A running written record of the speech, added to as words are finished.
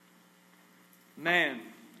Man,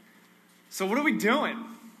 so what are we doing?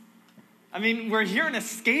 I mean, we're here in a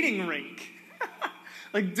skating rink.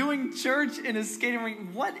 Like doing church in a skating rink.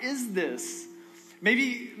 What is this?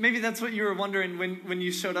 Maybe that's what you were wondering when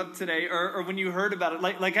you showed up today or when you heard about it.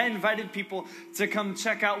 Like I invited people to come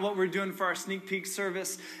check out what we're doing for our sneak peek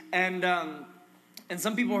service. And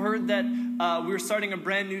some people heard that we were starting a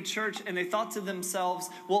brand new church, and they thought to themselves,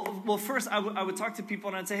 well, first I would talk to people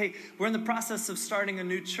and I'd say, hey, we're in the process of starting a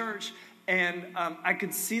new church. And I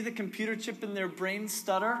could see the computer chip in their brain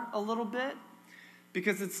stutter a little bit,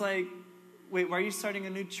 because it's like, wait, why are you starting a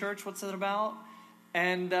new church? What's it about?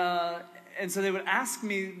 And so they would ask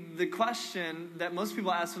me the question that most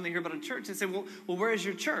people ask when they hear about a church. They say, well, where is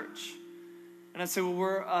your church? And I'd say,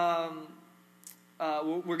 well,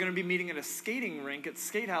 we're going to be meeting at a skating rink at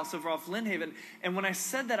Skate House over off Lynnhaven. And when I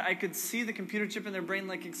said that, I could see the computer chip in their brain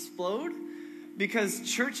like explode, because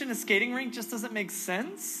church in a skating rink just doesn't make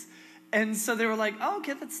sense. And so they were like, oh,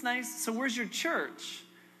 okay, that's nice. So where's your church?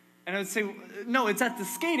 And I would say, no, it's at the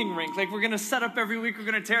skating rink. Like, we're going to set up every week. We're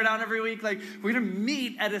going to tear down every week. Like, we're going to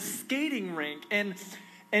meet at a skating rink. And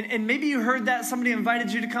maybe you heard that. Somebody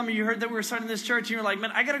invited you to come, or you heard that we were starting this church. And you're like,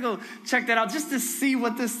 man, I got to go check that out just to see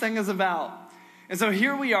what this thing is about. And so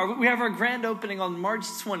here we are. We have our grand opening on March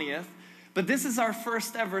 20th. But this is our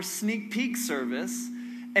first ever sneak peek service.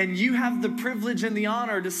 And you have the privilege and the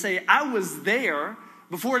honor to say, I was there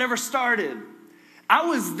before it ever started. I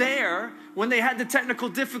was there when they had the technical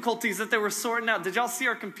difficulties that they were sorting out. Did y'all see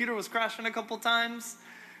our computer was crashing a couple times?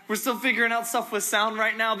 We're still figuring out stuff with sound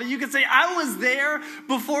right now. But you could say, I was there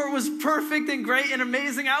before it was perfect and great and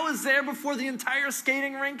amazing. I was there before the entire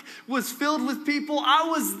skating rink was filled with people. I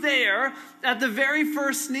was there at the very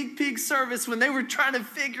first sneak peek service when they were trying to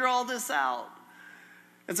figure all this out.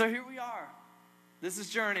 And so here we are. This is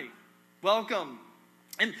Journey. Welcome.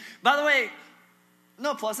 And by the way,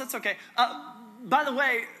 no plus, that's okay. By the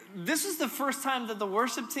way, this is the first time that the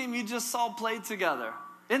worship team you just saw played together.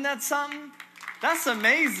 Isn't that something? That's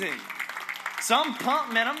amazing. So I'm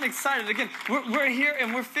pumped, man. I'm excited. Again, we're here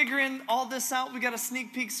and we're figuring all this out. We got a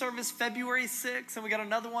sneak peek service February 6th, and we got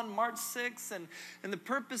another one March 6th. And the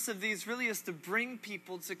purpose of these really is to bring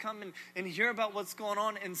people to come and hear about what's going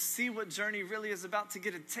on and see what Journey really is about, to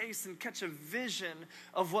get a taste and catch a vision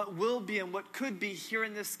of what will be and what could be here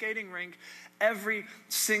in this skating rink every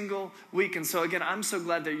single week. And so again, I'm so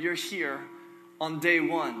glad that you're here on day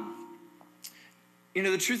one. You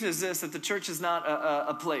know, the truth is this, that the church is not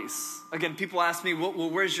a place. Again, people ask me, well,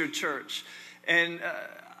 where's your church? And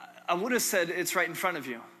I would have said it's right in front of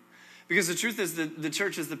you. Because the truth is that the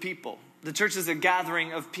church is the people. The church is a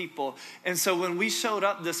gathering of people. And so when we showed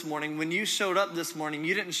up this morning, when you showed up this morning,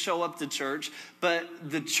 you didn't show up to church, but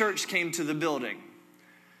the church came to the building.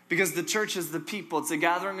 Because the church is the people. It's a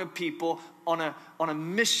gathering of people on a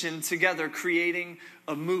mission together, creating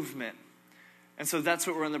a movement. And so that's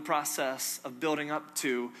what we're in the process of building up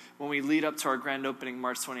to when we lead up to our grand opening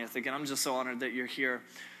March 20th. Again, I'm just so honored that you're here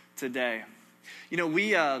today. You know, we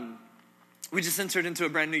just entered into a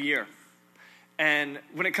brand new year. And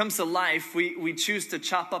when it comes to life, we choose to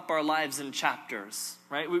chop up our lives in chapters,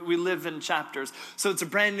 right? We live in chapters. So it's a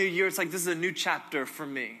brand new year. It's like, this is a new chapter for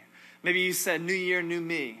me. Maybe you said, new year, new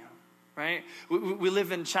me. Right? We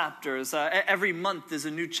live in chapters. Every month is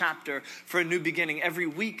a new chapter for a new beginning. Every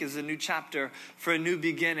week is a new chapter for a new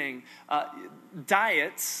beginning.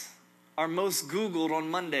 Diets are most Googled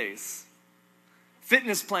on Mondays.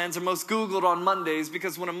 Fitness plans are most Googled on Mondays,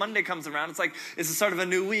 because when a Monday comes around, it's like, it's the start of a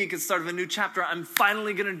new week. It's the start of a new chapter. I'm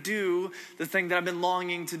finally going to do the thing that I've been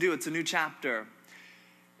longing to do. It's a new chapter.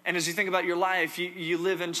 And as you think about your life, you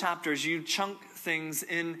live in chapters. You chunk things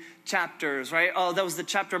in chapters, right? Oh, that was the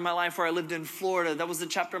chapter of my life where I lived in Florida. That was the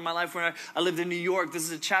chapter of my life where I lived in New York. This is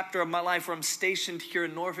a chapter of my life where I'm stationed here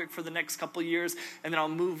in Norfolk for the next couple years, and then I'll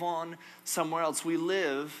move on somewhere else. We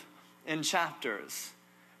live in chapters.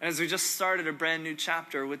 And as we just started a brand new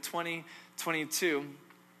chapter with 2022,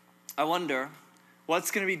 I wonder what's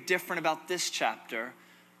going to be different about this chapter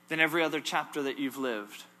than every other chapter that you've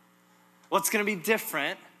lived. What's going to be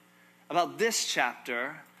different about this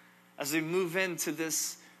chapter as we move into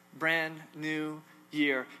this brand new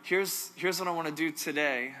year? Here's what I want to do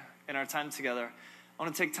today in our time together. I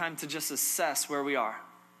want to take time to just assess where we are.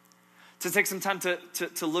 To take some time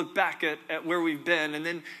to look back at where we've been, and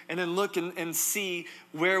then look and see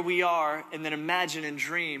where we are, and then imagine and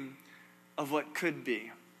dream of what could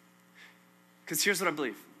be. Because here's what I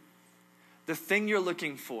believe. The thing you're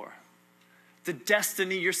looking for, the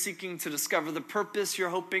destiny you're seeking to discover, the purpose you're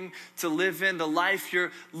hoping to live in, the life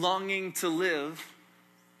you're longing to live,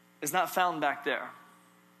 is not found back there.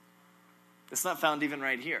 It's not found even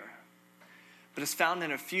right here. but it's found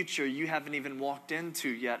in a future you haven't even walked into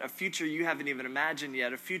yet, a future you haven't even imagined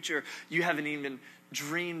yet, a future you haven't even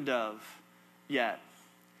dreamed of yet.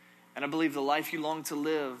 And I believe the life you long to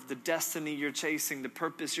live, the destiny you're chasing, the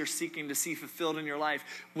purpose you're seeking to see fulfilled in your life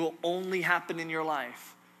will only happen in your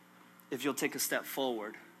life if you'll take a step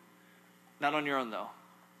forward. Not on your own though,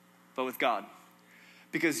 but with God.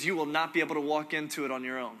 Because you will not be able to walk into it on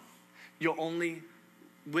your own. You'll only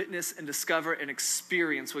witness and discover and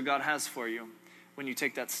experience what God has for you when you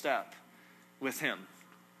take that step with him.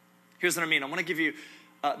 Here's what I mean. I want to give you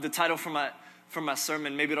the title for my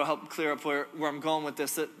sermon. Maybe it'll help clear up where I'm going with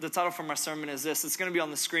this. The title for my sermon is this. It's going to be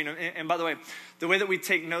on the screen. And by the way that we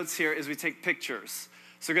take notes here is we take pictures.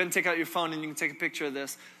 So go ahead and take out your phone and you can take a picture of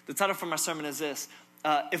this. The title for my sermon is this.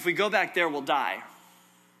 If we go back there, we'll die.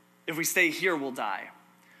 If we stay here, we'll die.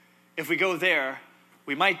 If we go there,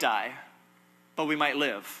 we might die, but we might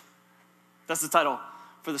live. That's the title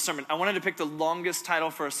for the sermon. I wanted to pick the longest title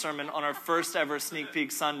for a sermon on our first ever Sneak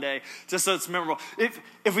Peek Sunday, just so it's memorable.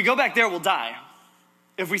 If we go back there, we'll die.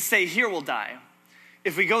 If we stay here, we'll die.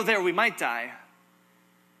 If we go there, we might die.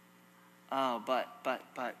 Oh, but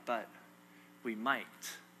we might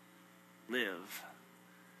live.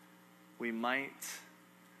 We might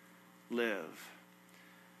live.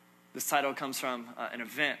 This title comes from an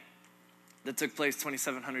event that took place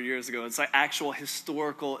 2,700 years ago. It's an actual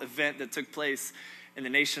historical event that took place in the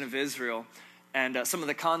nation of Israel. And some of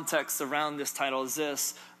the context around this title is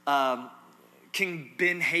this. King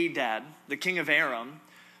Ben-Hadad, the king of Aram,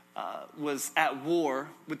 was at war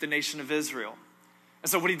with the nation of Israel. And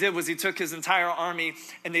so what he did was he took his entire army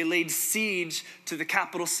and they laid siege to the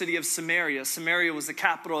capital city of Samaria. Samaria was the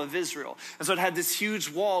capital of Israel. And so it had this huge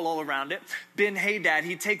wall all around it. Ben-Hadad,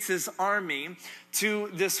 he takes his army to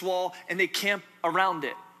this wall and they camp around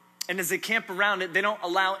it. And as they camp around it, they don't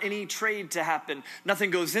allow any trade to happen. Nothing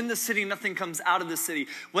goes in the city, nothing comes out of the city.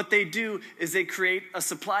 What they do is they create a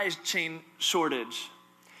supply chain shortage.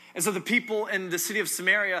 And so the people in the city of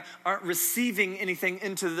Samaria aren't receiving anything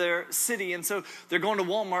into their city. And so they're going to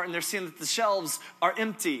Walmart and they're seeing that the shelves are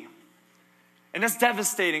empty. And that's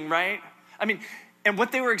devastating, right? I mean, and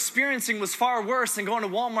what they were experiencing was far worse than going to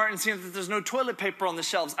Walmart and seeing that there's no toilet paper on the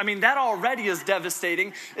shelves. I mean, that already is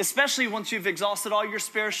devastating, especially once you've exhausted all your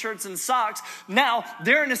spare shirts and socks. Now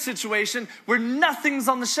they're in a situation where nothing's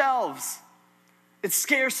on the shelves. It's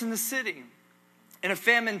scarce in the city. And a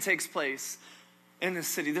famine takes place in the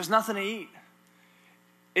city. There's nothing to eat.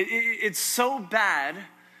 It's so bad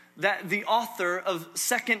that the author of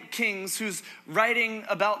 2 Kings, who's writing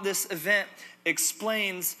about this event,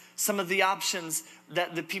 explains some of the options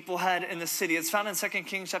that the people had in the city. It's found in 2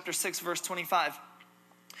 Kings chapter 6, verse 25.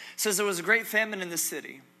 It says there was a great famine in the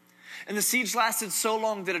city, and the siege lasted so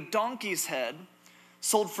long that a donkey's head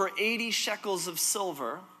sold for 80 shekels of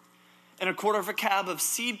silver and a quarter of a cab of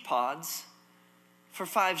seed pods for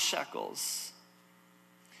 5 shekels.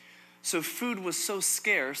 So food was so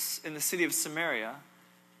scarce in the city of Samaria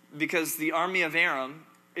because the army of Aram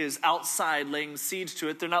is outside laying siege to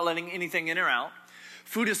it. They're not letting anything in or out.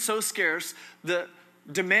 Food is so scarce, the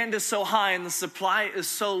demand is so high, and the supply is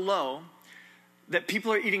so low that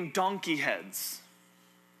people are eating donkey heads.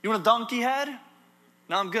 You want a donkey head?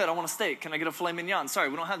 No, I'm good. I want a steak. Can I get a filet mignon? Sorry,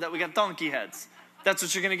 we don't have that. We got donkey heads. That's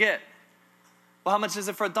what you're going to get. Well, how much is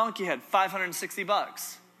it for a donkey head?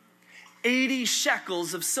 $560. 80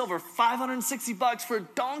 shekels of silver, $560 for a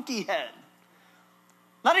donkey head.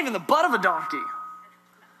 Not even the butt of a donkey.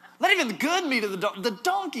 Not even the good meat of the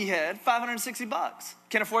donkey head, $560.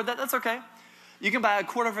 Can't afford that? That's okay. You can buy a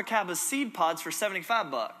quarter of a cab of seed pods for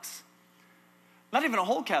 $75. Not even a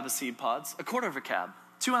whole cab of seed pods, a quarter of a cab,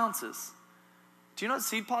 2 ounces. Do you know what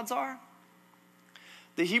seed pods are?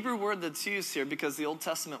 The Hebrew word that's used here, because the Old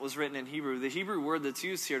Testament was written in Hebrew, the Hebrew word that's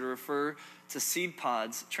used here to refer to seed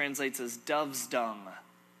pods translates as dove's dung.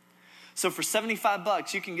 So for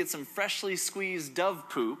 $75, you can get some freshly squeezed dove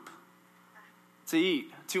poop to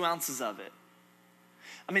eat, 2 ounces of it.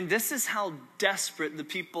 I mean, this is how desperate the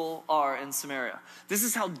people are in Samaria. This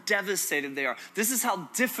is how devastated they are. This is how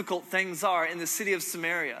difficult things are in the city of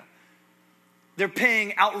Samaria. They're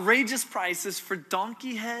paying outrageous prices for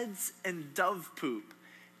donkey heads and dove poop,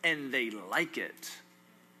 and they like it.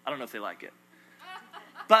 I don't know if they like it.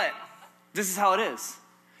 But this is how it is.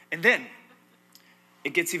 And then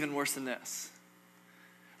it gets even worse than this.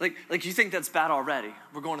 Like you think that's bad already.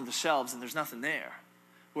 We're going to the shelves and there's nothing there.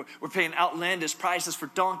 We're paying outlandish prices for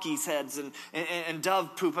donkey's heads and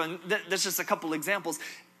dove poop. And that's just a couple examples.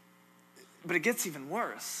 But it gets even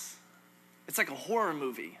worse. It's like a horror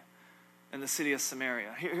movie in the city of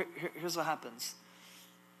Samaria. Here's what happens.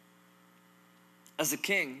 As the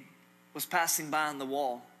king was passing by on the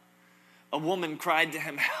wall, a woman cried to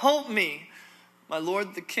him, "Help me, my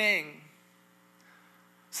lord the king."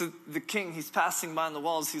 So the king, he's passing by on the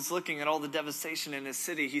walls. He's looking at all the devastation in his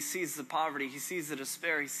city. He sees the poverty. He sees the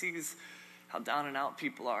despair. He sees how down and out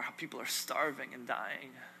people are, how people are starving and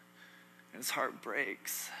dying. And his heart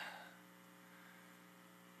breaks.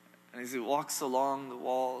 And as he walks along the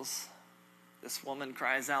walls, this woman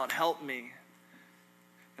cries out, "Help me."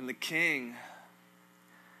 And the king,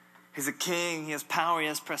 he's a king, he has power, he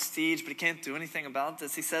has prestige, but he can't do anything about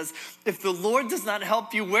this. He says, "If the Lord does not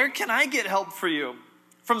help you, where can I get help for you?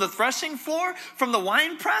 From the threshing floor? From the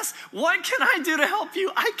wine press? What can I do to help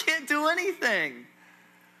you? I can't do anything."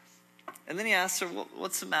 And then he asks her,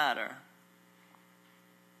 "What's the matter?"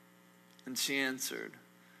 And she answered,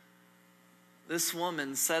 "This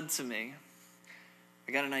woman said to me,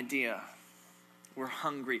 I got an idea. We're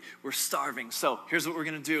hungry, we're starving. So here's what we're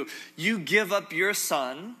going to do. You give up your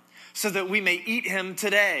son so that we may eat him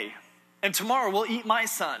today. And tomorrow we'll eat my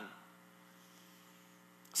son."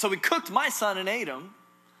 So we cooked my son and ate him.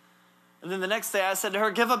 And then the next day I said to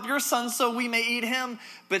her, "Give up your son so we may eat him."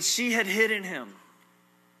 But she had hidden him.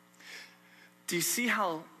 Do you see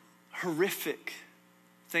how horrific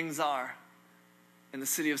things are in the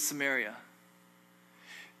city of Samaria?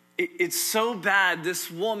 It's so bad.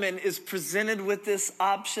 This woman is presented with this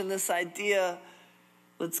option, this idea.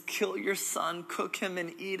 Let's kill your son, cook him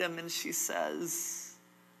and eat him. And she says,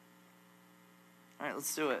 "All right,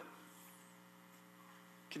 let's do it."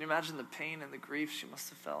 Can you imagine the pain and the grief she must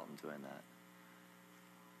have felt in doing that?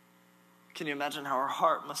 Can you imagine how her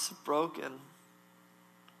heart must have broken?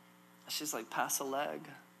 She's like, "Pass a leg."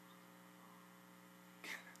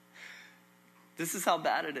 This is how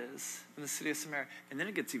bad it is in the city of Samaria. And then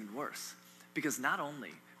it gets even worse, because not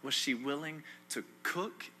only was she willing to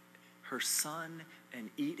cook her son and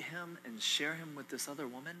eat him and share him with this other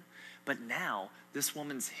woman, but now this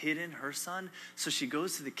woman's hidden her son. So she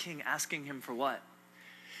goes to the king asking him for what?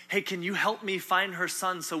 "Hey, can you help me find her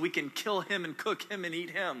son so we can kill him and cook him and eat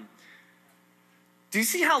him?" Do you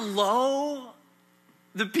see how low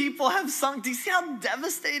the people have sunk? Do you see how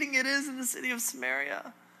devastating it is in the city of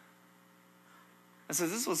Samaria? And so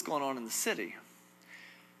this is what's going on in the city.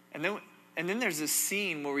 And then there's this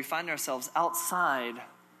scene where we find ourselves outside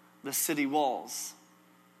the city walls.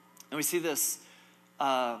 And we see this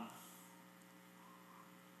in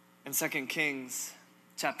 2 Kings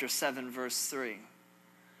chapter 7, verse 3.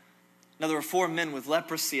 Now there were 4 men with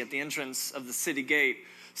leprosy at the entrance of the city gate.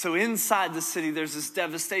 So inside the city, there's this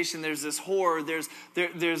devastation, there's this horror,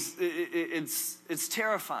 it's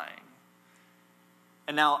terrifying.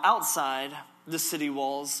 And now outside the city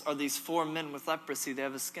walls are these 4 men with leprosy. They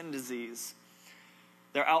have a skin disease.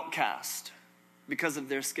 They're outcast because of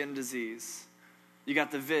their skin disease. You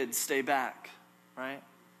got the vid, stay back, right?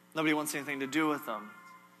 Nobody wants anything to do with them.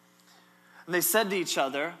 And they said to each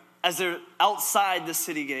other, as they're outside the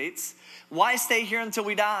city gates, "Why stay here until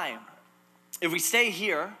we die? If we stay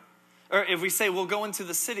here, or if we say we'll go into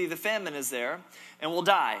the city, the famine is there, and we'll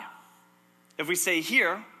die. If we stay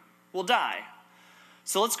here, we'll die.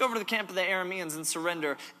 So let's go over to the camp of the Arameans and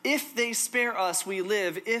surrender. If they spare us, we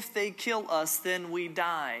live. If they kill us, then we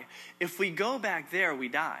die. If we go back there, we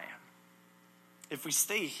die. If we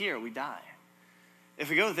stay here, we die. If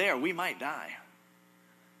we go there, we might die.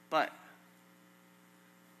 But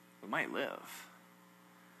we might live."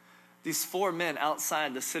 These 4 men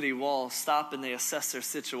outside the city wall stop and they assess their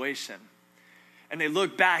situation. And they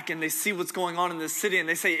look back and they see what's going on in this city, and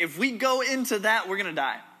they say, if we go into that, we're going to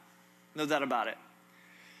die. No doubt about it.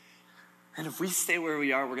 And if we stay where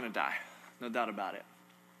we are, we're going to die. No doubt about it.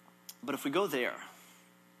 But if we go there,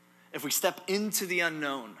 if we step into the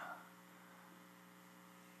unknown,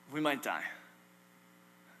 we might die.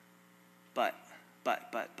 But,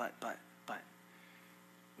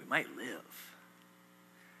 we might live.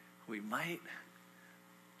 We might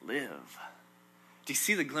live. Do you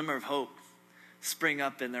see the glimmer of hope spring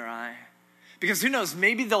up in their eye? Because who knows,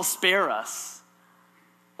 maybe they'll spare us.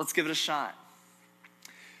 Let's give it a shot.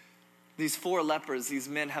 These 4 lepers, these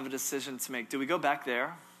men have a decision to make. Do we go back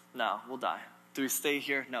there? No, we'll die. Do we stay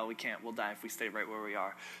here? No, we can't. We'll die if we stay right where we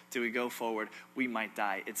are. Do we go forward? We might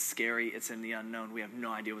die. It's scary. It's in the unknown. We have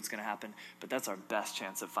no idea what's going to happen. But that's our best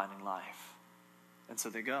chance of finding life. And so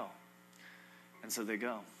they go. And so they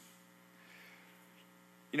go.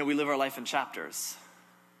 You know, we live our life in chapters.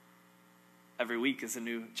 Every week is a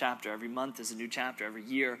new chapter. Every month is a new chapter. Every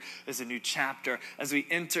year is a new chapter. As we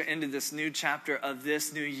enter into this new chapter of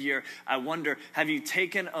this new year, I wonder, have you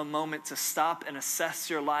taken a moment to stop and assess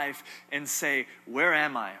your life and say, where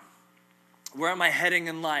am I? Where am I heading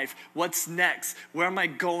in life? What's next? Where am I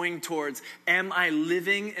going towards? Am I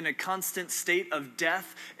living in a constant state of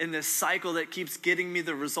death in this cycle that keeps getting me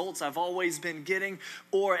the results I've always been getting?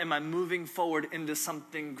 Or am I moving forward into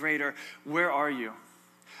something greater? Where are you?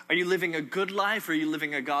 Are you living a good life or are you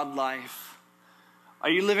living a God life? Are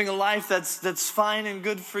you living a life that's fine and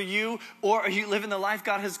good for you? Or are you living the life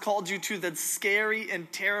God has called you to that's scary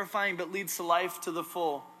and terrifying but leads to life to the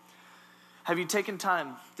full? Have you taken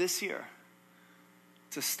time this year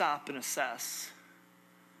to stop and assess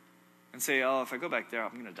and say, oh, if I go back there,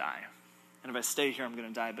 I'm going to die. And if I stay here, I'm going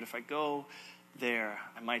to die. But if I go there,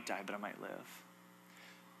 I might die, but I might live.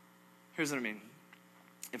 Here's what I mean.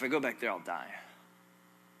 If I go back there, I'll die.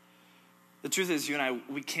 The truth is, you and I,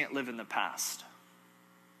 we can't live in the past.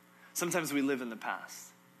 Sometimes we live in the past.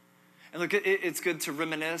 And look, it's good to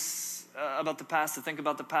reminisce about the past, to think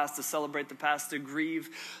about the past, to celebrate the past, to grieve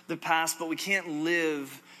the past, but we can't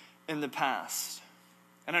live in the past.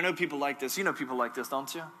 And I know people like this. You know people like this,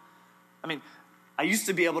 don't you? I mean, I used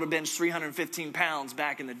to be able to bench 315 pounds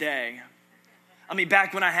back in the day. I mean,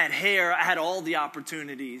 back when I had hair, I had all the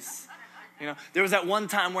opportunities. You know, there was that one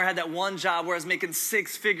time where I had that one job where I was making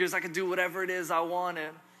 6 figures. I could do whatever it is I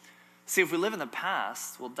wanted. See, if we live in the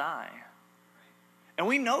past, we'll die. And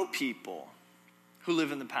we know people who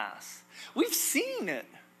live in the past. We've seen it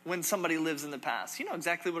when somebody lives in the past. You know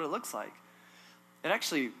exactly what it looks like. It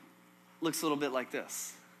actually looks a little bit like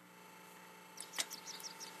this.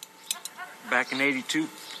 Back in '82,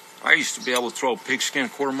 I used to be able to throw a pigskin a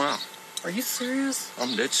quarter mile. Are you serious?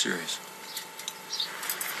 I'm dead serious.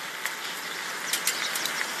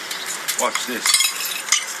 Watch this.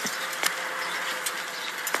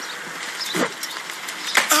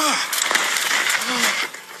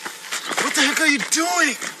 What the heck are you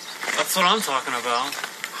doing? That's what I'm talking about.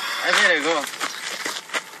 I better go.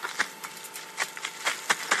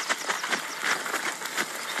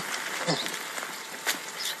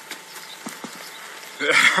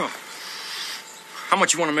 How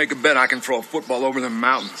much you want to make a bet I can throw a football over them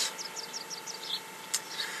mountains?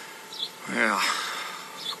 Well,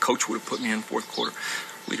 if Coach would have put me in fourth quarter,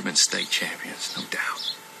 we'd have been state champions, no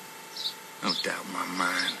doubt. No doubt in my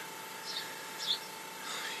mind.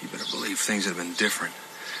 You better believe things would have been different.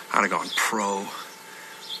 I'd have gone pro. In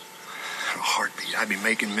a heartbeat. I'd be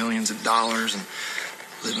making millions of dollars and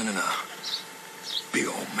living in a big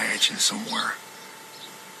old mansion somewhere.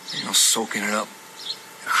 You know, soaking it up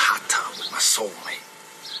in a hot tub with my soulmate.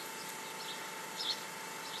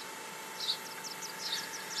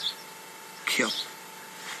 Kip,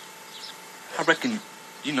 I reckon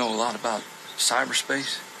you know a lot about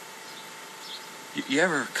cyberspace. You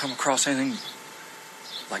ever come across anything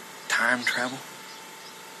like time travel?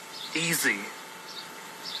 Easy.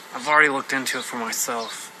 I've already looked into it for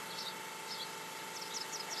myself.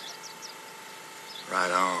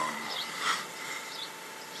 Right on.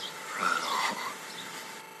 Right on.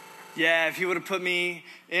 Yeah, if he would have put me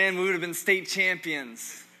in, we would have been state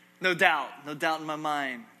champions. No doubt in my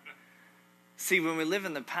mind. See, when we live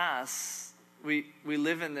in the past, we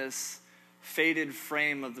live in this faded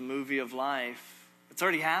frame of the movie of life. It's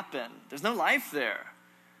already happened. There's no life there.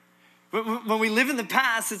 When we live in the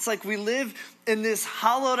past, it's like we live in this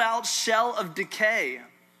hollowed out shell of decay.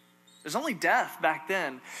 There's only death back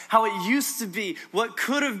then. How it used to be, what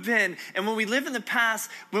could have been. And when we live in the past,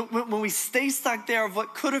 when we stay stuck there of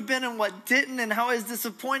what could have been and what didn't, and how I was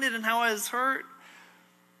disappointed and how I was hurt,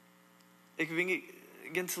 it can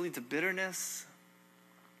begin to lead to bitterness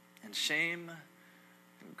and shame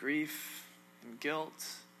and grief and guilt.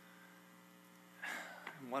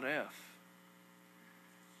 And what if?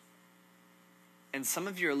 And some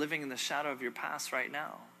of you are living in the shadow of your past right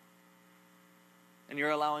now. And you're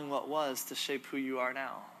allowing what was to shape who you are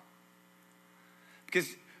now. Because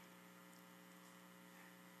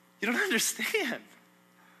you don't understand.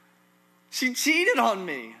 She cheated on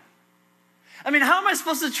me. I mean, how am I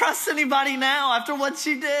supposed to trust anybody now after what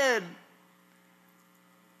she did? And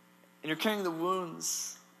you're carrying the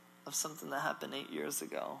wounds of something that happened 8 years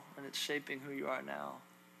ago, and it's shaping who you are now.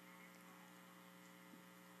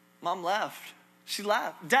 Mom left. She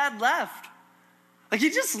left. Dad left. Like, he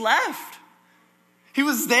just left. He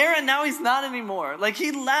was there and now he's not anymore. Like,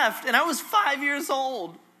 he left and I was 5 years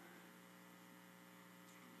old.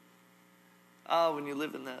 Oh, when you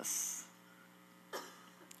live in this,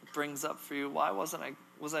 it brings up for you, was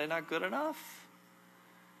I not good enough?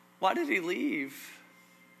 Why did he leave?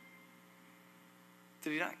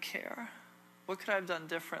 Did he not care? What could I have done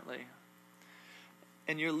differently?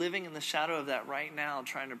 And you're living in the shadow of that right now,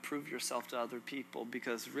 trying to prove yourself to other people,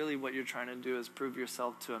 because really what you're trying to do is prove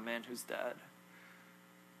yourself to a man who's dead.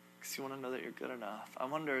 because you want to know that you're good enough. I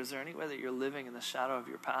wonder, is there any way that you're living in the shadow of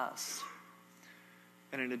your past,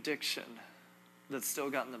 in an addiction that's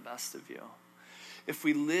still gotten the best of you? If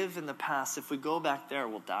we live in the past, if we go back there,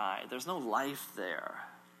 we'll die. There's no life there.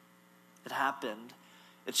 It happened.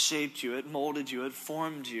 It shaped you. It molded you. It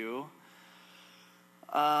formed you.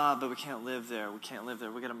 But we can't live there. We can't live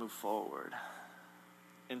there. We got to move forward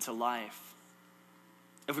into life.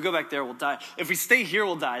 If we go back there, we'll die. If we stay here,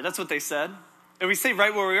 we'll die. That's what they said. If we stay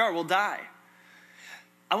right where we are, we'll die.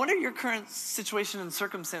 I wonder your current situation and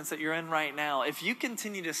circumstance that you're in right now, if you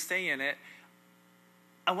continue to stay in it,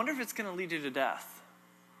 I wonder if it's going to lead you to death.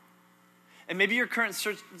 And maybe your current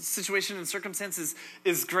situation and circumstances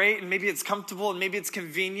is great, and maybe it's comfortable, and maybe it's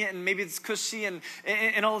convenient, and maybe it's cushy, and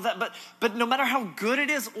all of that. But no matter how good it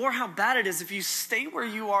is or how bad it is, if you stay where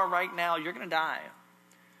you are right now, you're going to die.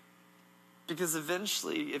 Because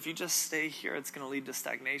eventually, if you just stay here, it's going to lead to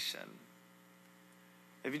stagnation.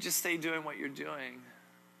 If you just stay doing what you're doing,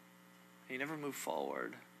 and you never move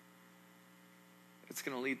forward, it's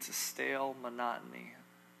going to lead to stale monotony.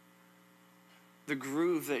 The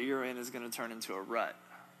groove that you're in is going to turn into a rut,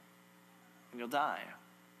 and you'll die.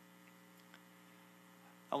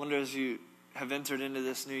 I wonder, as you have entered into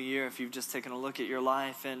this new year, if you've just taken a look at your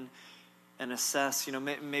life and assess,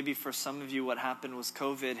 maybe for some of you what happened was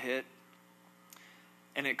COVID hit,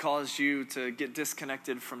 and it caused you to get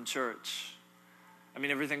disconnected from church. I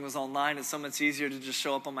mean, everything was online. It's so much easier to just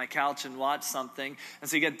show up on my couch and watch something. And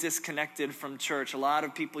so you get disconnected from church. A lot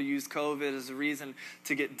of people use COVID as a reason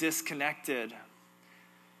to get disconnected.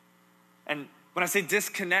 And when I say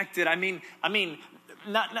disconnected, I mean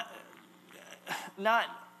not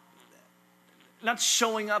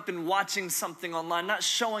showing up and watching something online, not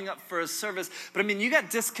showing up for a service, but I mean you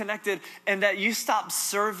got disconnected and that you stopped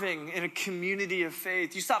serving in a community of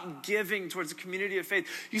faith. You stopped giving towards a community of faith.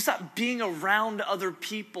 You stopped being around other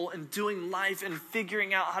people and doing life and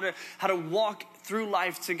figuring out how to walk through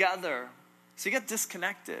life together. So you got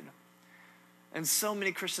disconnected. And so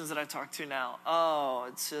many Christians that I talk to now,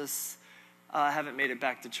 it's just, I haven't made it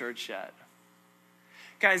back to church yet.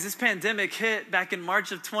 Guys, this pandemic hit back in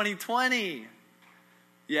March of 2020.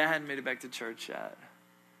 Yeah, I hadn't made it back to church yet.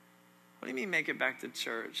 What do you mean make it back to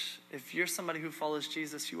church? If you're somebody who follows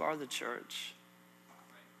Jesus, you are the church.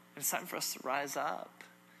 And it's time for us to rise up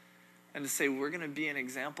and to say we're going to be an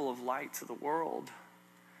example of light to the world.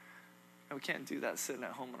 And we can't do that sitting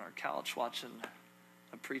at home on our couch watching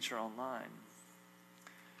a preacher online.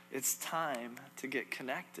 It's time to get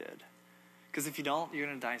connected. Because if you don't, you're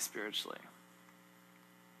going to die spiritually.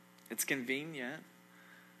 It's convenient.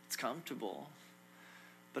 It's comfortable.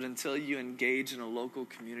 But until you engage in a local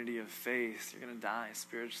community of faith, you're going to die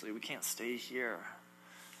spiritually. We can't stay here.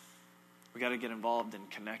 We got to get involved and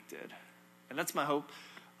connected. And that's my hope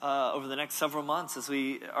over the next several months as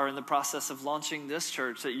we are in the process of launching this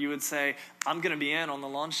church, that you would say, I'm going to be in on the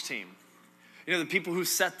launch team. The people who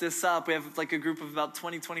set this up, we have like a group of about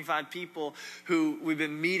 20, 25 people who we've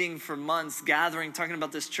been meeting for months, gathering, talking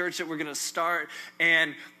about this church that we're going to start.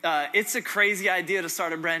 And it's a crazy idea to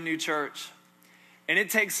start a brand new church. And it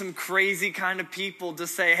takes some crazy kind of people to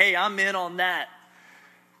say, hey, I'm in on that.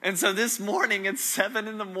 And so this morning at 7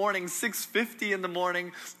 in the morning, 6:50 in the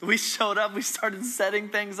morning, we showed up, we started setting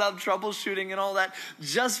things up, troubleshooting and all that,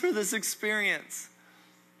 just for this experience.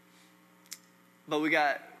 But we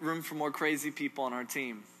got room for more crazy people on our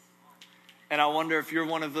team. And I wonder if you're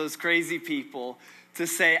one of those crazy people to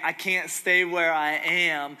say, I can't stay where I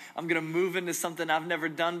am. I'm going to move into something I've never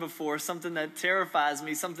done before, something that terrifies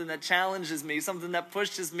me, something that challenges me, something that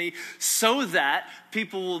pushes me, so that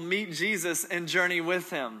people will meet Jesus and journey with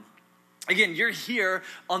him. Again, you're here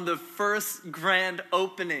on the first grand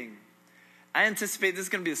opening. I anticipate this is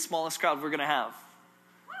going to be the smallest crowd we're going to have.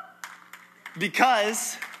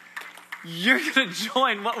 Because you're going to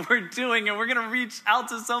join what we're doing, and we're going to reach out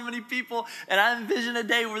to so many people. And I envision a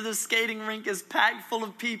day where the skating rink is packed full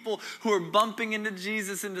of people who are bumping into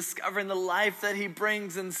Jesus and discovering the life that he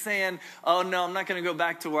brings and saying, oh no, I'm not going to go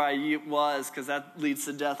back to where I was because that leads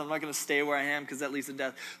to death. I'm not going to stay where I am because that leads to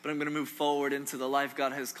death. But I'm going to move forward into the life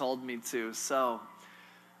God has called me to. So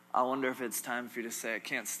I wonder if it's time for you to say, I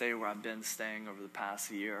can't stay where I've been staying over the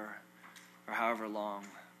past year or however long.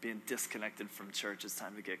 Being disconnected from church, it's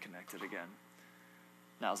time to get connected again.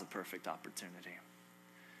 Now's a perfect opportunity.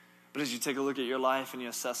 But as you take a look at your life and you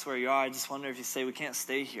assess where you are, I just wonder if you say, we can't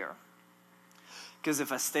stay here. Because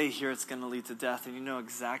if I stay here, it's going to lead to death. And you know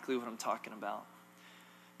exactly what I'm talking about.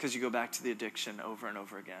 Because you go back to the addiction over and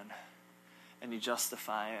over again. And you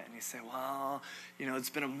justify it. And you say, well, it's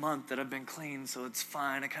been a month that I've been clean, so it's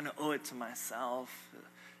fine. I kind of owe it to myself.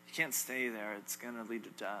 You can't stay there. It's going to lead to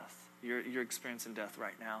death. You're experiencing death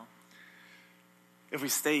right now. If we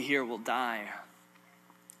stay here, we'll die.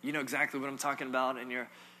 You know exactly what I'm talking about in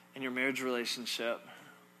your marriage relationship.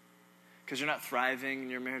 Because you're not thriving in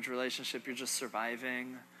your marriage relationship, you're just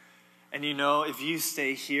surviving. And you know, if you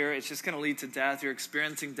stay here, it's just going to lead to death. You're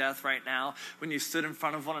experiencing death right now. When you stood in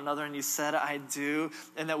front of one another and you said, I do,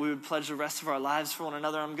 and that we would pledge the rest of our lives for one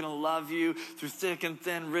another. I'm going to love you through thick and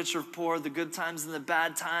thin, rich or poor, the good times and the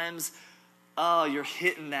bad times. Oh, you're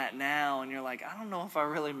hitting that now. And you're like, I don't know if I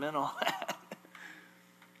really meant all that.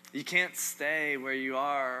 You can't stay where you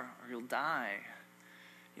are or you'll die.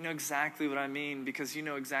 You know exactly what I mean because you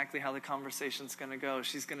know exactly how the conversation's going to go.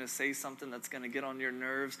 She's going to say something that's going to get on your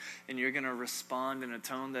nerves and you're going to respond in a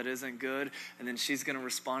tone that isn't good. And then she's going to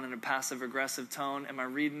respond in a passive-aggressive tone. Am I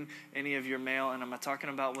reading any of your mail? And am I talking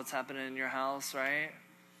about what's happening in your house, right?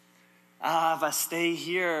 If I stay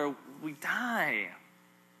here, we die.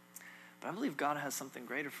 But I believe God has something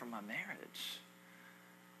greater for my marriage.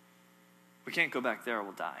 We can't go back there or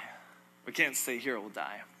we'll die. We can't stay here or we'll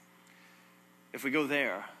die. If we go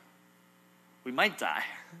there, we might die,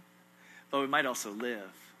 but we might also live.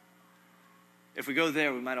 If we go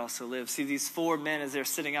there, we might also live. See, these 4 men, as they're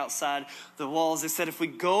sitting outside the walls, they said, if we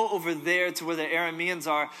go over there to where the Arameans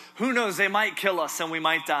are, who knows, they might kill us and we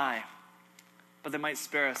might die. But they might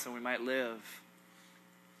spare us and we might live.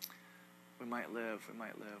 We might live, we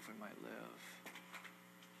might live, we might live.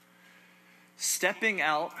 Stepping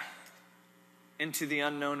out into the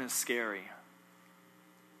unknown is scary.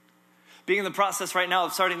 Being in the process right now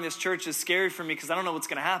of starting this church is scary for me because I don't know what's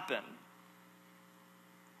going to happen.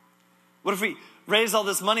 What if we raise all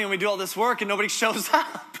this money and we do all this work and nobody shows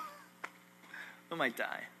up? We might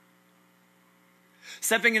die.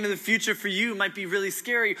 Stepping into the future for you might be really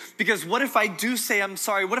scary because what if I do say I'm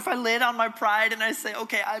sorry? What if I lay down my pride and I say,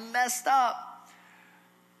 okay, I messed up?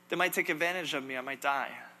 They might take advantage of me. I might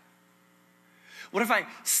die. What if I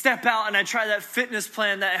step out and I try that fitness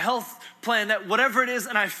plan, that health plan, that whatever it is,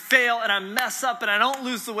 and I fail and I mess up and I don't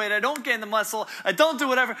lose the weight, I don't gain the muscle, I don't do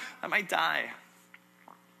whatever, I might die.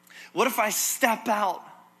 What if I step out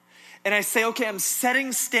and I say, okay, I'm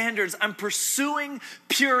setting standards, I'm pursuing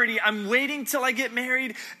purity, I'm waiting till I get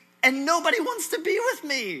married, and nobody wants to be with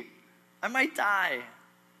me? I might die.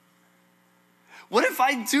 What if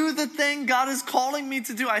I do the thing God is calling me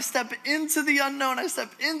to do? I step into the unknown. I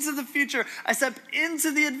step into the future. I step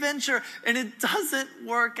into the adventure, and it doesn't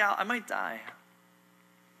work out. I might die.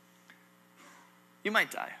 You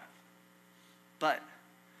might die. But,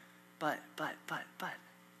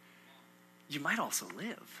 you might also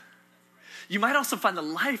live. You might also find the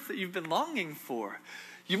life that you've been longing for.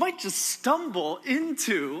 You might just stumble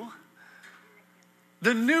into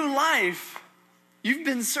the new life you've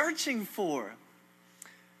been searching for.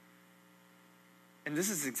 And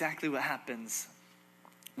this is exactly what happens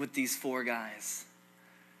with these 4 guys.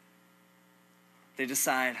 They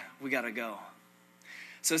decide, we got to go.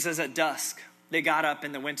 So it says at dusk, they got up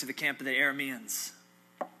and they went to the camp of the Arameans.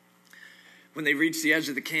 When they reached the edge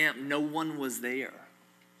of the camp, no one was there.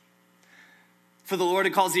 For the Lord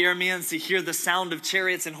had caused the Arameans to hear the sound of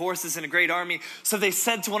chariots and horses and a great army. So they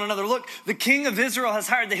said to one another, look, the king of Israel has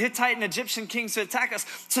hired the Hittite and Egyptian kings to attack us.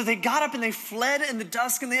 So they got up and they fled in the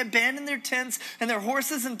dusk and they abandoned their tents and their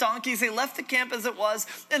horses and donkeys. They left the camp as it was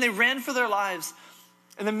and they ran for their lives.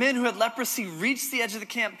 And the men who had leprosy reached the edge of the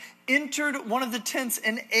camp, entered one of the tents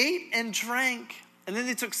and ate and drank. And then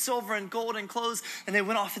they took silver and gold and clothes and they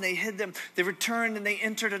went off and they hid them. They returned and they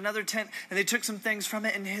entered another tent and they took some things from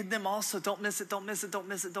it and hid them also. Don't miss it, don't miss it, don't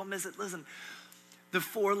miss it, don't miss it. Listen, the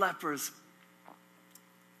 4 lepers,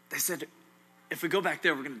 they said, if we go back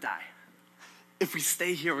there, we're going to die. If we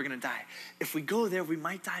stay here, we're going to die. If we go there, we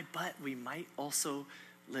might die, but we might also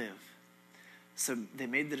live. So they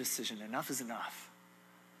made the decision, enough is enough.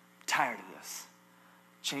 I'm tired of this.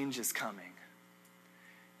 Change is coming.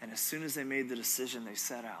 And as soon as they made the decision, they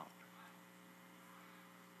set out,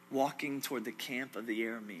 walking toward the camp of the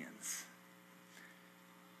Arameans.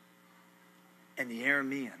 And the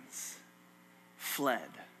Arameans fled.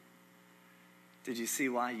 Did you see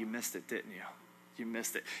why? You missed it, didn't you? You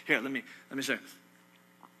missed it. Here, let me show you.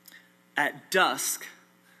 At dusk,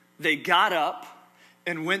 they got up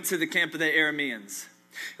and went to the camp of the Arameans.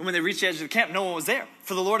 And when they reached the edge of the camp, no one was there.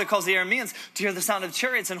 For the Lord had caused the Arameans to hear the sound of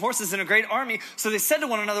chariots and horses and a great army. So they said to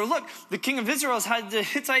one another, look, the king of Israel has hired the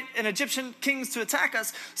Hittite and Egyptian kings to attack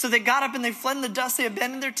us. So they got up and they fled in the dust. They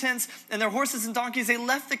abandoned their tents and their horses and donkeys. They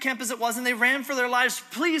left the camp as it was and they ran for their lives.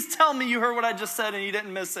 Please tell me you heard what I just said and you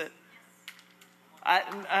didn't miss it. I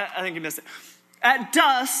think you missed it. At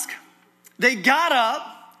dusk, they got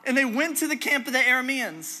up and they went to the camp of the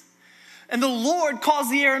Arameans. And the Lord caused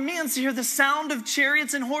the Arameans to hear the sound of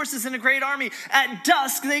chariots and horses and a great army. At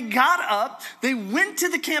dusk, they got up. They went to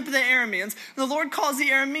the camp of the Arameans. The Lord caused the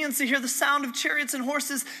Arameans to hear the sound of chariots and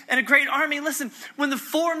horses and a great army. Listen, when the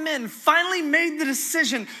 4 men finally made the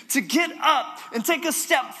decision to get up and take a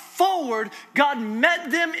step forward, God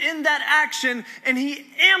met them in that action, and he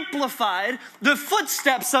amplified the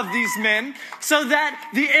footsteps of these men so that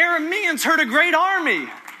the Arameans heard a great army.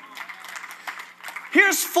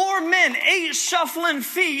 Here's 4 men, 8 shuffling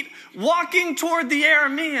feet, walking toward the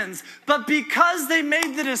Arameans. But because they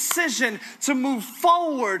made the decision to move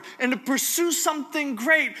forward and to pursue something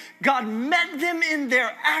great, God met them in their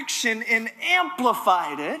action and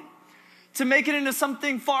amplified it to make it into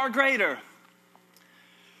something far greater.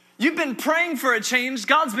 You've been praying for a change.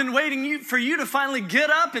 God's been waiting for you to finally get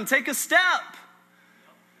up and take a step.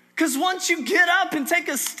 Because once you get up and take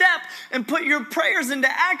a step and put your prayers into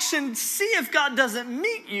action, see if God doesn't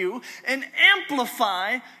meet you and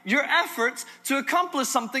amplify your efforts to accomplish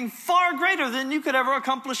something far greater than you could ever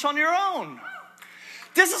accomplish on your own.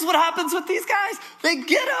 This is what happens with these guys. They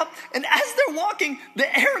get up, and as they're walking, the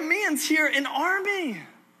Arameans hear an army.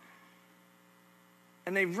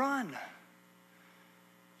 And they run.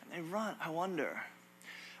 And they run. I wonder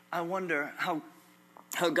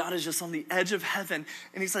how God is just on the edge of heaven,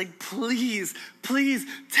 and he's like, please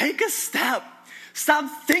take a step.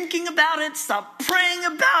 Stop thinking about it. Stop praying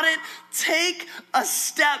about it. Take a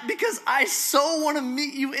step, because I so want to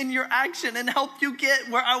meet you in your action and help you get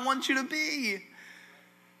where I want you to be.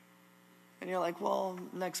 And you're like, well,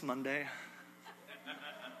 next Monday.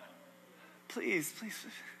 Please, I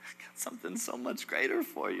got something so much greater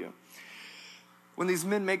for you. When these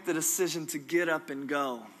men make the decision to get up and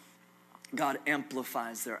go, God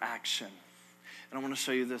amplifies their action. And I want to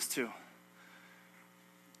show you this too.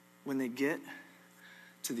 When they get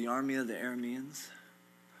to the army of the Arameans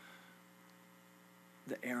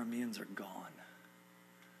are gone.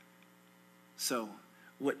 So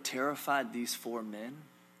what terrified these 4 men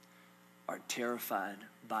are terrified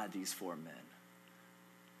by these 4 men.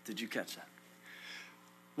 Did you catch that?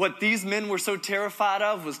 What these men were so terrified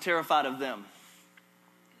of was terrified of them.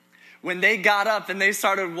 When they got up and they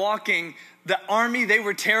started walking, the army they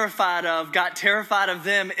were terrified of got terrified of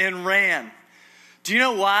them and ran. Do you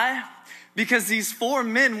know why? Because these 4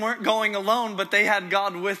 men weren't going alone, but they had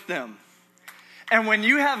God with them. And when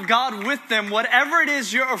you have God with them, whatever it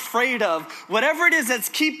is you're afraid of, whatever it is that's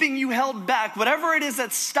keeping you held back, whatever it is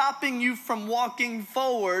that's stopping you from walking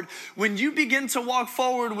forward, when you begin to walk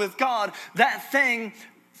forward with God, that thing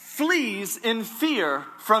flees in fear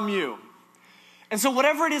from you. And so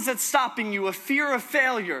whatever it is that's stopping you, a fear of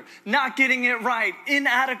failure, not getting it right,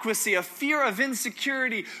 inadequacy, a fear of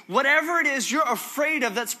insecurity, whatever it is you're afraid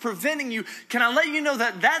of that's preventing you, can I let you know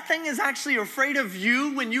that that thing is actually afraid of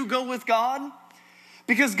you when you go with God?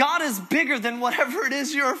 Because God is bigger than whatever it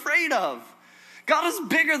is you're afraid of. God is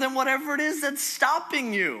bigger than whatever it is that's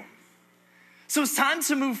stopping you. So it's time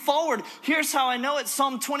to move forward. Here's how I know it.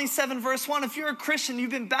 Psalm 27 verse 1. If you're a Christian, you've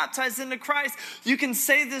been baptized into Christ, you can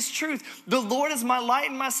say this truth. The Lord is my light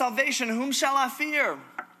and my salvation. Whom shall I fear?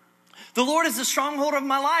 The Lord is the stronghold of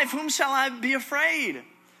my life. Whom shall I be afraid?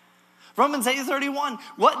 Romans 8:31.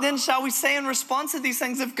 What then shall we say in response to these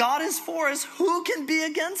things? If God is for us, who can be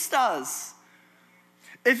against us?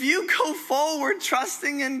 If you go forward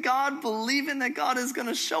trusting in God, believing that God is going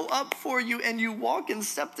to show up for you, and you walk and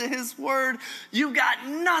step to his word, you got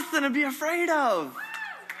nothing to be afraid of.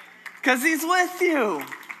 Because he's with you.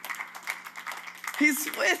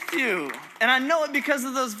 He's with you. And I know it because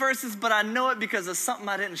of those verses, but I know it because of something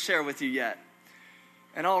I didn't share with you yet.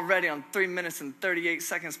 And already I'm 3 minutes and 38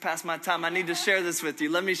 seconds past my time. I need to share this with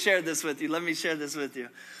you. Let me share this with you.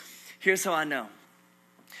 Here's how I know.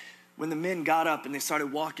 When the men got up and they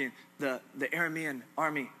started walking, the Aramean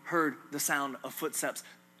army heard the sound of footsteps.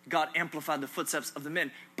 God amplified the footsteps of the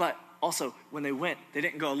men. But also, when they went, they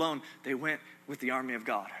didn't go alone. They went with the army of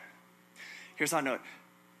God. Here's how I know it.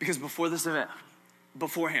 Because before this event,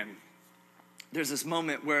 beforehand, there's this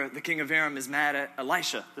moment where the king of Aram is mad at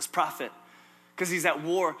Elisha, this prophet, because he's at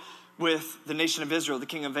war with the nation of Israel, the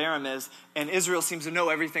king of Aram is, and Israel seems to know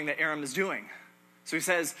everything that Aram is doing. So he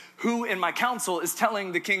says, who in my council is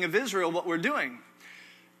telling the king of Israel what we're doing?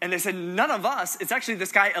 And they said, none of us. It's actually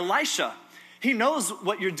this guy, Elisha. He knows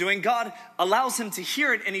what you're doing. God allows him to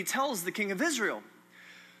hear it, and he tells the king of Israel.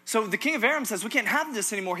 So the king of Aram says, we can't have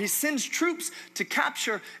this anymore. He sends troops to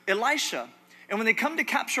capture Elisha. And when they come to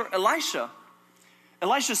capture Elisha,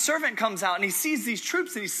 Elisha's servant comes out, and he sees these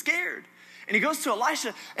troops, and he's scared. And he goes to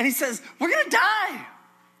Elisha, and he says, we're going to die.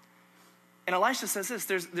 And Elisha says this,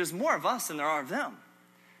 there's more of us than there are of them.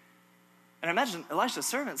 And I imagine Elisha's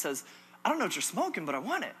servant says, I don't know what you're smoking, but I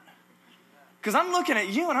want it. Because I'm looking at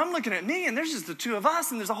you and I'm looking at me, and there's just the two of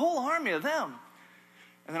us, and there's a whole army of them.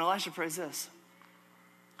 And then Elisha prays this.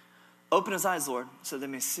 Open his eyes, Lord, so they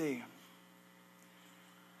may see.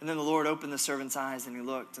 And then the Lord opened the servant's eyes, and he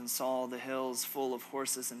looked and saw the hills full of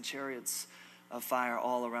horses and chariots of fire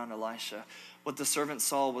all around Elisha. What the servant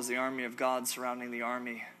saw was the army of God surrounding the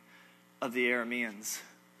army of the Arameans.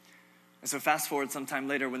 And so fast forward sometime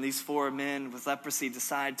later, when these 4 men with leprosy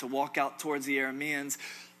decide to walk out towards the Arameans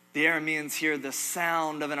hear the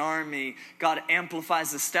sound of an army. God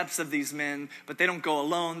amplifies the steps of these men, but they don't go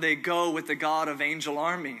alone. They go with the God of angel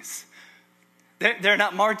armies. They're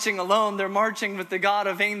not marching alone. They're marching with the God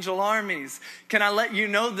of angel armies. Can I let you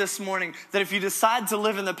know this morning that if you decide to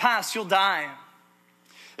live in the past, you'll die.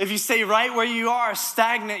 If you stay right where you are,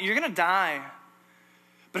 stagnant, you're going to die.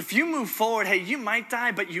 But if you move forward, hey, you might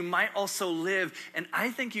die, but you might also live. And I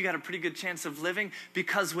think you got a pretty good chance of living,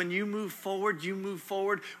 because when you move forward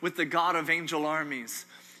with the God of angel armies.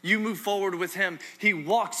 You move forward with him. He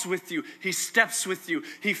walks with you. He steps with you.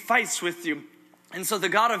 He fights with you. And so the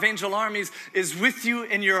God of angel armies is with you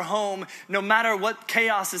in your home, no matter what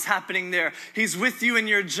chaos is happening there. He's with you in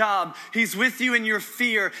your job. He's with you in your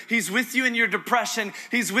fear. He's with you in your depression.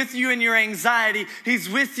 He's with you in your anxiety. He's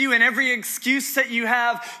with you in every excuse that you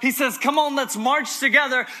have. He says, come on, let's march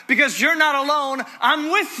together, because you're not alone.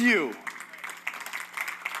 I'm with you.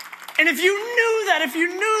 And if you knew that, if you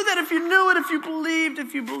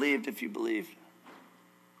believed,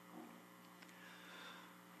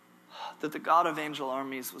 that the God of angel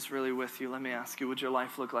armies was really with you, let me ask you, would your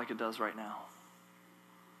life look like it does right now?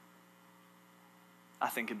 I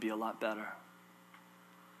think it'd be a lot better.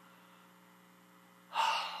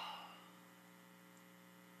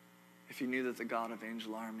 If you knew that the God of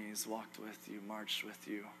angel armies walked with you, marched with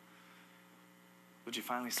you, would you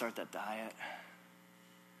finally start that diet?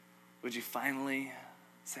 Would you finally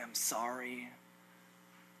say, I'm sorry?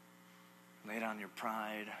 Lay down your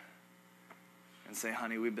pride and say,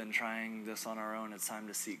 honey, we've been trying this on our own. It's time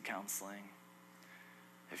to seek counseling.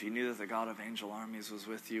 If you knew that the God of angel armies was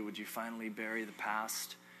with you, would you finally bury the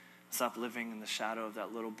past? Stop living in the shadow of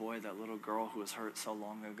that little boy, that little girl who was hurt so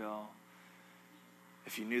long ago.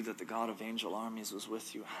 If you knew that the God of angel armies was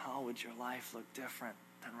with you, how would your life look different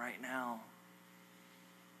than right now?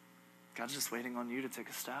 God's just waiting on you to take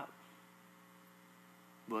a step.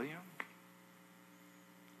 Will you?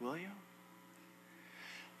 Will you?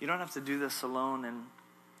 You don't have to do this alone. And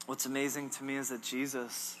what's amazing to me is that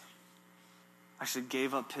Jesus actually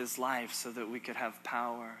gave up his life so that we could have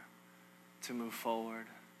power to move forward,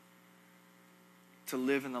 to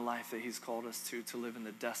live in the life that he's called us to live in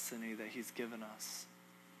the destiny that he's given us.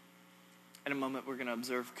 In a moment, we're going to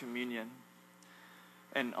observe communion.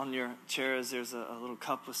 And on your chairs, there's a little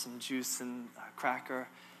cup with some juice and a cracker.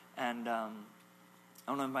 And I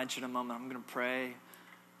want to invite you in a moment. I'm going to pray.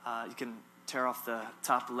 You can tear off the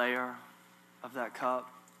top layer of that cup.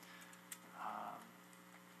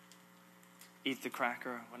 Eat the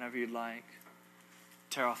cracker whenever you'd like.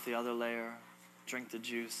 Tear off the other layer. Drink the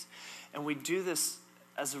juice. And we do this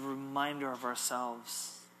as a reminder of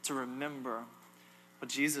ourselves to remember what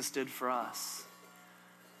Jesus did for us.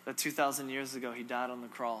 That 2,000 years ago, he died on the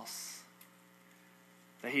cross.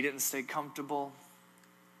 That he didn't stay comfortable.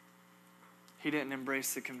 He didn't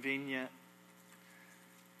embrace the convenient.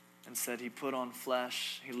 Instead, he put on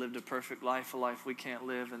flesh. He lived a perfect life, a life we can't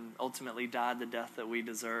live, and ultimately died the death that we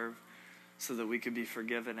deserve so that we could be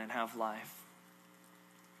forgiven and have life.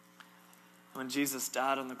 When Jesus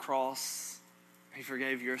died on the cross, he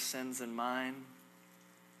forgave your sins and mine.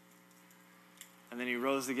 And then he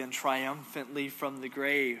rose again triumphantly from the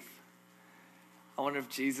grave. I wonder if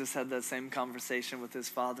Jesus had that same conversation with his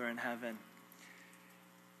Father in heaven.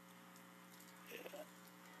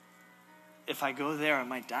 If I go there, I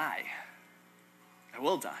might die. I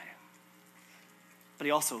will die. But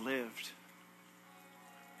he also lived.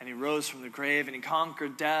 And he rose from the grave and he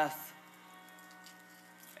conquered death.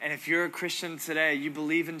 And if you're a Christian today, you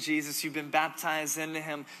believe in Jesus, you've been baptized into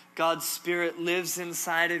him, God's Spirit lives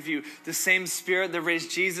inside of you. The same Spirit that raised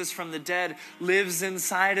Jesus from the dead lives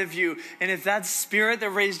inside of you. And if that Spirit that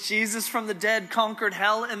raised Jesus from the dead conquered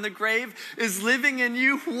hell and the grave is living in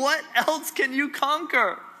you, what else can you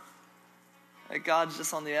conquer? That God's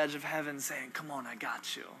just on the edge of heaven saying, come on, I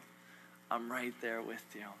got you. I'm right there with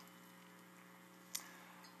you.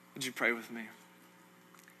 Would you pray with me?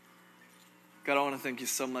 God, I want to thank you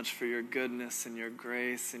so much for your goodness and your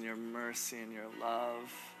grace and your mercy and your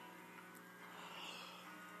love.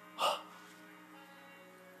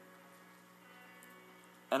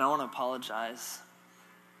 And I want to apologize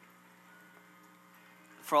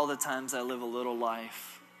for all the times I live a little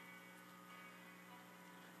life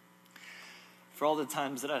for all the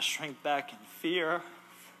times that I shrank back in fear,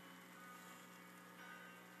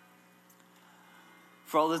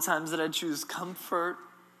 for all the times that I choose comfort,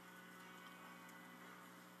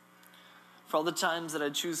 for all the times that I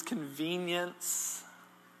choose convenience,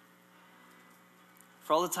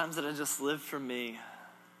 for all the times that I just live for me.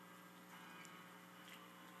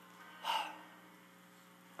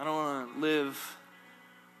 I don't want to live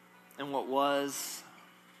in what was,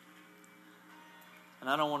 and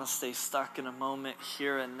I don't want to stay stuck in a moment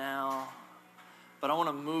here and now, but I want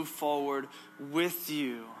to move forward with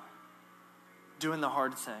you, doing the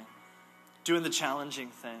hard thing, doing the challenging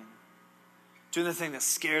thing, doing the thing that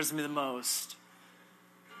scares me the most,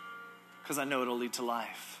 because I know it'll lead to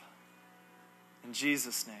life. In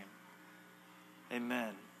Jesus' name,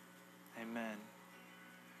 amen. Amen.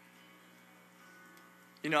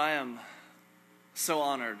 You know, I am so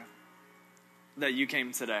honored that you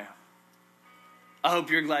came today. I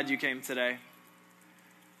hope you're glad you came today.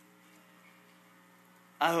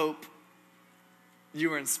 I hope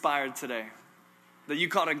you were inspired today, that you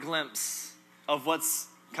caught a glimpse of what's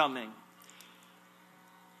coming.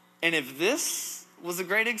 And if this was a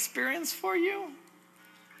great experience for you,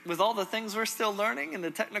 with all the things we're still learning and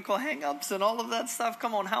the technical hang-ups and all of that stuff,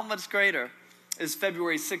 come on, how much greater is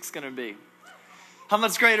February 6th going to be? How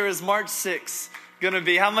much greater is March 6th going to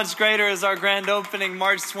be? How much greater is our grand opening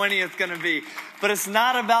March 20th going to be? But it's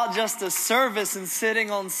not about just a service and sitting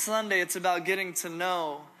on Sunday. It's about getting to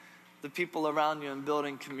know the people around you and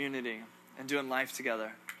building community and doing life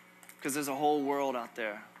together. Because there's a whole world out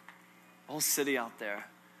there, a whole city out there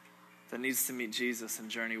that needs to meet Jesus and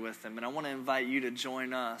journey with him. And I want to invite you to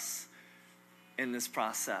join us in this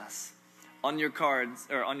process. On your cards,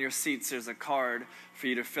 or on your seats, there's a card for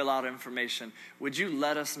you to fill out information. Would you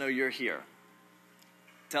let us know you're here?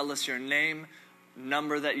 Tell us your name,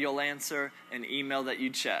 number that you'll answer, and email that you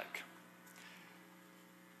check.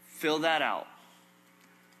 Fill that out.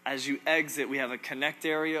 As you exit, we have a connect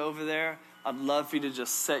area over there. I'd love for you to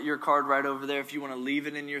just set your card right over there. If you want to leave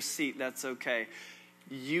it in your seat, that's okay.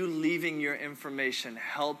 You leaving your information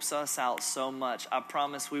helps us out so much. I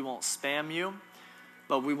promise we won't spam you,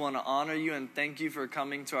 but we want to honor you and thank you for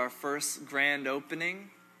coming to our first grand opening.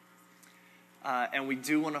 And we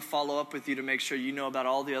do want to follow up with you to make sure you know about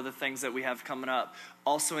all the other things that we have coming up.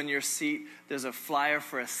 Also in your seat, there's a flyer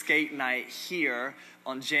for a skate night here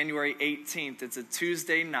on January 18th. It's a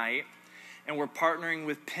Tuesday night, and we're partnering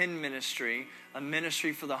with Penn Ministry, a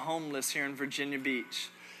ministry for the homeless here in Virginia Beach.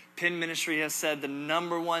 Penn Ministry has said the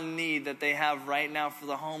number one need that they have right now for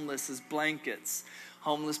the homeless is blankets.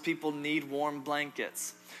 Homeless people need warm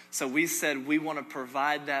blankets. So we said we want to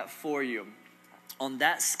provide that for you. On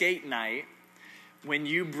that skate night, when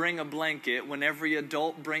you bring a blanket, when every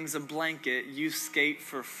adult brings a blanket, you skate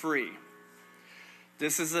for free.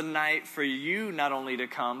 This is a night for you not only to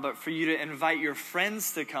come, but for you to invite your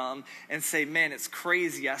friends to come and say, man, it's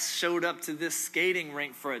crazy. I showed up to this skating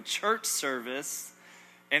rink for a church service,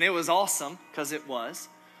 and it was awesome, because it was.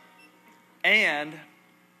 And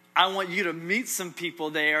I want you to meet some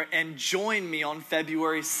people there and join me on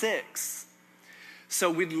February 6th.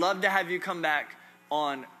 So we'd love to have you come back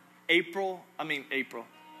on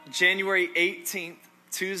January 18th,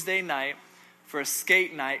 Tuesday night, for a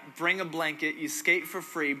skate night. Bring a blanket. You skate for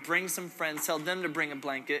free. Bring some friends. Tell them to bring a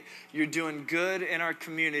blanket. You're doing good in our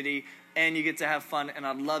community, and you get to have fun, and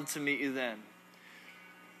I'd love to meet you then.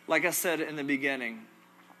 Like I said in the beginning,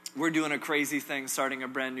 we're doing a crazy thing, starting a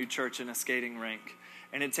brand new church in a skating rink.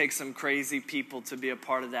 And it takes some crazy people to be a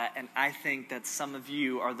part of that. And I think that some of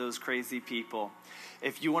you are those crazy people.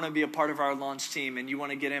 If you want to be a part of our launch team and you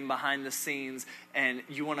want to get in behind the scenes and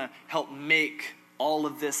you want to help make all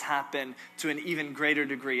of this happen to an even greater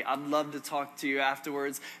degree, I'd love to talk to you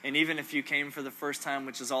afterwards. And even if you came for the first time,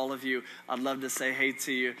 which is all of you, I'd love to say hey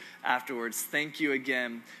to you afterwards. Thank you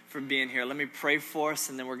again for being here. Let me pray for us,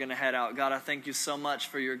 and then we're going to head out. God, I thank you so much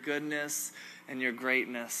for your goodness and your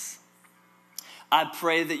greatness. I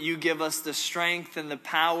pray that you give us the strength and the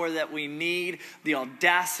power that we need, the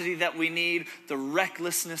audacity that we need, the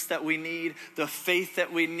recklessness that we need, the faith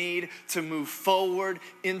that we need to move forward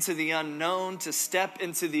into the unknown, to step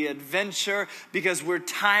into the adventure, because we're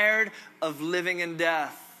tired of living in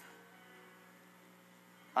death.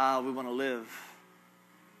 We want to live,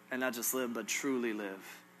 and not just live, but truly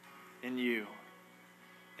live in you.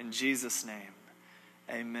 In Jesus' name,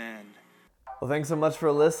 amen. Well, thanks so much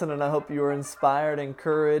for listening. I hope you were inspired,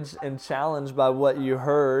 encouraged, and challenged by what you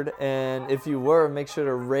heard. And if you were, make sure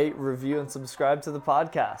to rate, review, and subscribe to the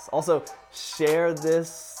podcast. Also, share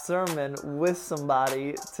this sermon with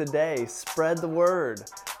somebody today. Spread the word.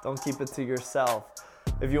 Don't keep it to yourself.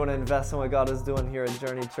 If you want to invest in what God is doing here at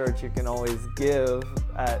Journey Church, you can always give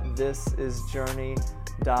at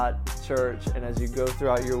thisisjourney.church. And as you go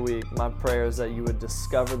throughout your week, my prayer is that you would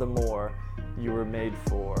discover the more you were made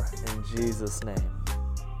for. In Jesus' name.